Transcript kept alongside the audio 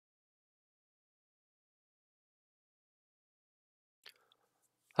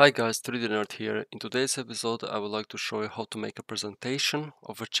Hi guys, 3D Nerd here. In today's episode I would like to show you how to make a presentation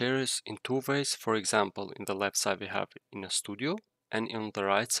of a chair in two ways. For example, in the left side we have in a studio and on the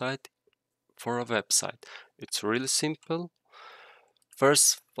right side for a website. It's really simple.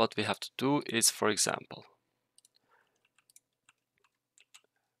 First, what we have to do is, for example,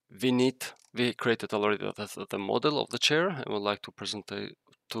 we created already the model of the chair and would like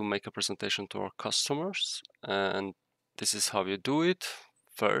to make a presentation to our customers, and this is how you do it.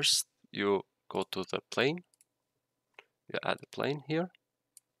 First, you go to the plane. You add a plane here.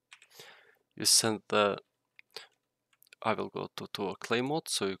 You send I will go to a clay mode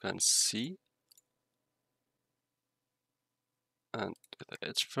so you can see, and with the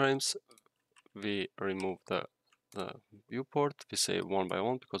edge frames we remove the viewport. We say one by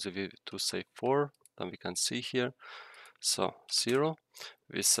one because if we do say 4 then we can see here. So 0,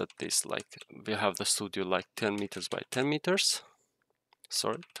 we set this like we have the studio like 10 meters by 10 meters,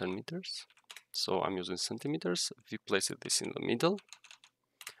 sorry, 10 meters, so I'm using centimeters. We place this in the middle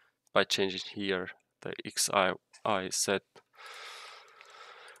by changing here the XI set.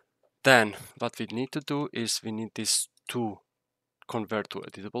 Then what we need to do is we need this to convert to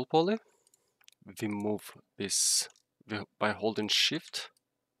editable poly. We move this by holding shift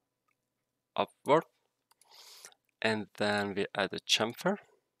upward, and then we add a chamfer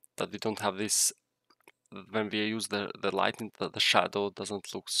that we don't have this. When we use the lighting, the shadow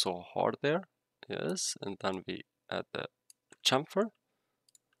doesn't look so hard there. Yes, and then we add the chamfer,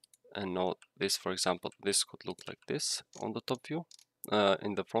 and now this, for example, this could look like this on the top view,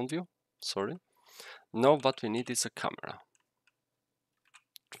 in the front view, sorry. Now what we need is a camera.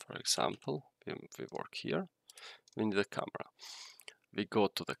 For example, we work here, we need a camera. We go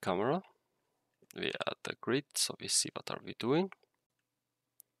to the camera, we add the grid so we see what are we doing.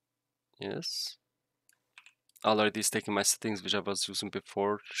 Yes, already it's taking my settings which I was using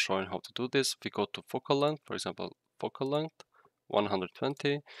before, showing how to do this. We go to focal length, for example, focal length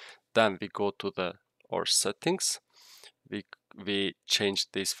 120. Then we go to our settings. We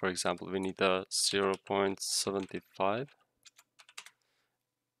change this, for example, we need a 0.75.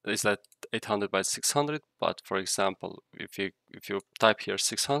 Is that 800 by 600? But for example, if you type here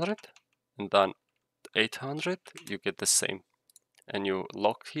 600 and then 800, you get the same, and you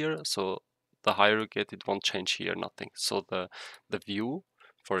lock here, so the higher you get, it won't change here, nothing. So the view,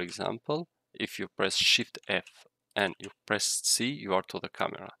 for example, if you press Shift F and you press C, you are to the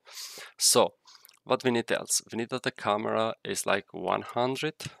camera. So what we need else? We need that the camera is like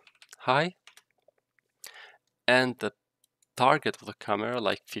 100 high, and the target of the camera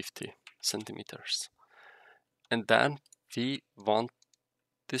like 50 centimeters. And then we want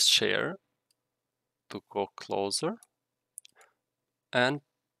this chair to go closer and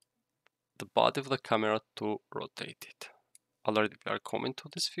the body of the camera to rotate it. Already we are coming to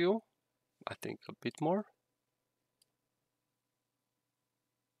this view, I think a bit more.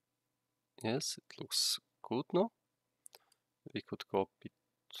 Yes, it looks good now. We could go a bit,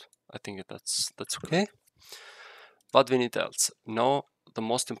 I think that's okay. What we need else? Now the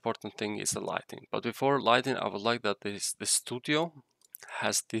most important thing is the lighting. But before lighting, I would like that the studio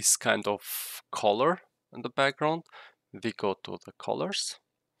has this kind of color in the background. We go to the colors.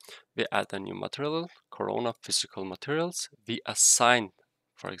 We add a new material, Corona Physical Materials. We assign,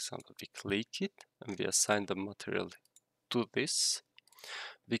 for example, we click it and we assign the material to this.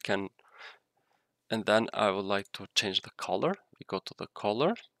 We can, and then I would like to change the color. We go to the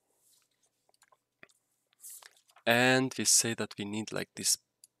color and we say that we need like this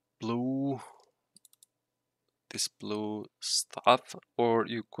blue stuff, or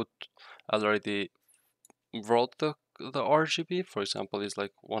you could already wrote the RGB. For example, is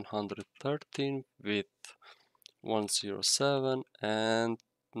like 113 with 107 and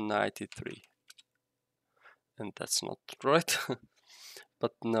 93, and that's not right.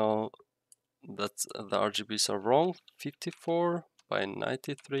 But now that's the RGBs are wrong. 54 by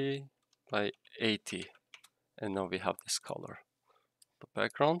 93 by 80, and now we have this color. The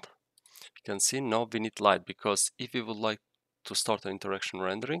background, you can see now we need light, because if we would like to start an interaction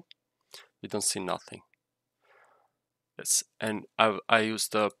rendering, we don't see nothing. Yes, and I use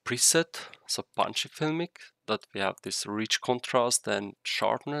the preset, so punchy filmic, that we have this rich contrast and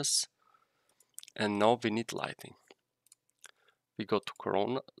sharpness, and now we need lighting. We go to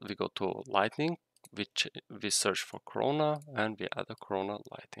Corona, we go to lighting, we search for Corona and we add a Corona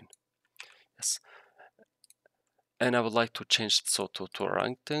lighting. Yes, and I would like to change it so to a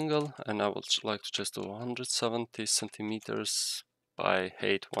rectangle, and I would like to just do 170 centimeters by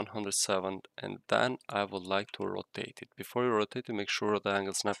height 107, and then I would like to rotate it. Before you rotate it, make sure the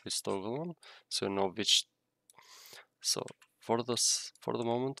angle snap is toggled on, so you know which. So for the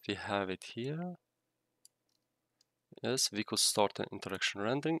moment we have it here. Yes, we could start an interaction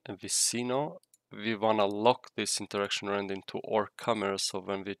rendering, and we see now we wanna lock this interaction rendering to our camera, so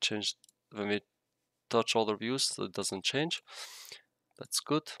when we touch other views, it doesn't change. That's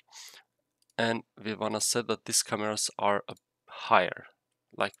good. And we wanna set that these cameras are higher,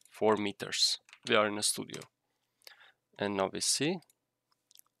 like 4 meters. We are in a studio, and now we see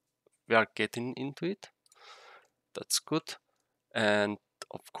we are getting into it. That's good. And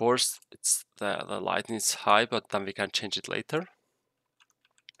of course, it's the lighting is high, but then we can change it later.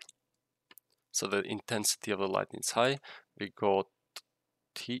 So the intensity of the lighting is high. We go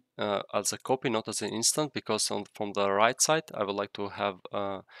as a copy, not as an instant, because from the right side, I would like to have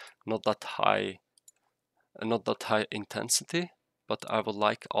not that high intensity, but I would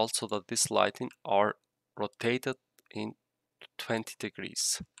like also that this lighting are rotated in 20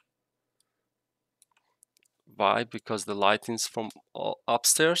 degrees. Why? Because the lightings from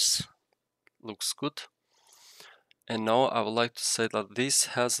upstairs looks good. And now I would like to say that this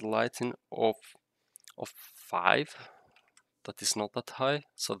has lighting of 5. That is not that high,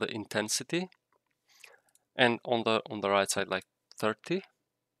 so the intensity. And on the right side, like 30,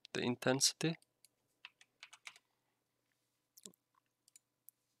 the intensity.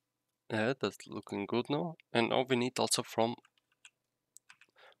 Yeah, that's looking good now. And now we need also from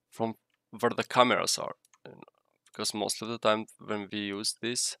where the cameras are, because most of the time when we use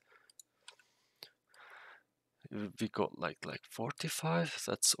this, we got like 45.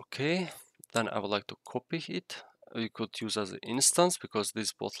 That's okay. Then I would like to copy it. We could use as an instance, because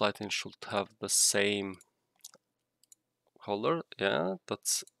this both lighting should have the same color. Yeah,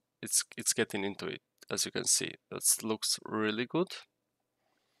 it's getting into it, as you can see. That looks really good.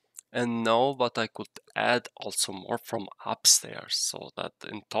 And now what I could add also more from upstairs, so that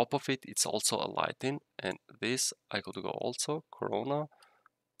on top of it, it's also a lighting. And this I could go also Corona,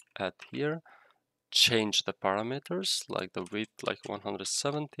 add here, change the parameters, like the width like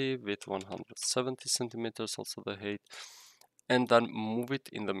 170, width 170 centimeters, also the height, and then move it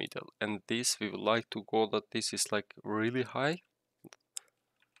in the middle. And this we would like to go that this is like really high,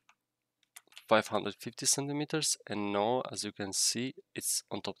 550 centimeters, and now as you can see it's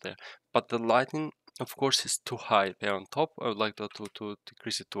on top there, but the lighting of course is too high there on top. I would like to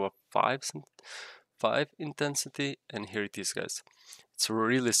decrease it to a 5 intensity, and here it is, guys. It's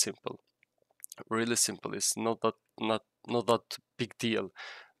really simple, it's not that big deal.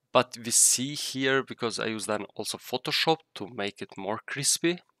 But we see here, because I use then also Photoshop to make it more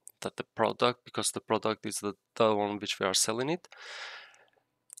crispy, that the product, because the product is the one which we are selling it.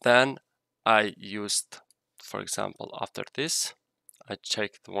 Then I used, for example, after this, I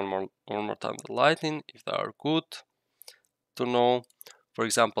checked one more time the lighting, if they are good to know. For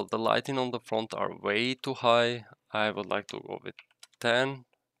example, the lighting on the front are way too high. I would like to go with 10.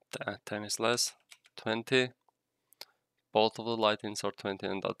 10 is less, 20. Both of the lightings are 20,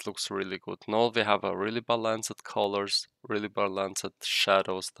 and that looks really good. Now we have a really balanced colors, really balanced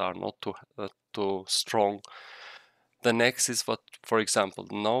shadows that are not too strong. The next is what, for example,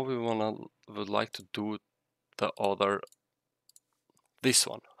 now we would like to do the other, this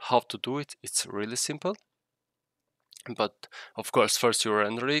one. How to do it? It's really simple. But of course, first you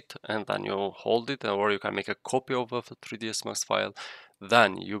render it, and then you hold it, or you can make a copy of a 3ds Max file.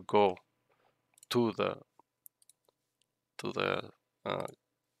 Then you go to the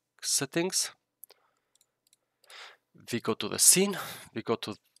settings. We go to the scene. We go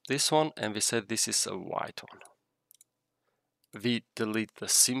to this one, and we say this is a white one. We delete the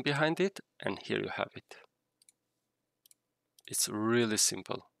scene behind it, and here you have it. It's really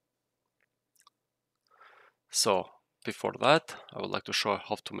simple. So before that, I would like to show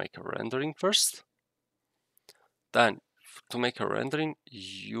how to make a rendering first. Then to make a rendering,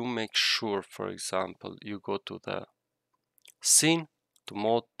 you make sure, for example, you go to the scene, to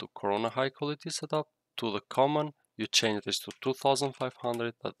mode, to Corona high quality setup, to the common, you change this to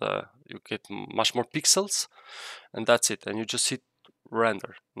 2500, that you get much more pixels, and that's it. And you just hit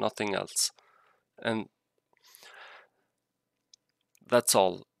render, nothing else. And that's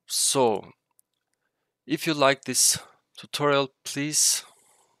all. So if you like this tutorial, please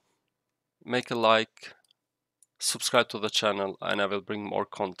make a like, subscribe to the channel, and I will bring more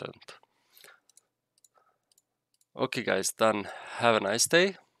content. Okay guys, then have a nice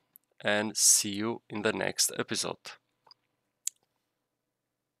day, and see you in the next episode.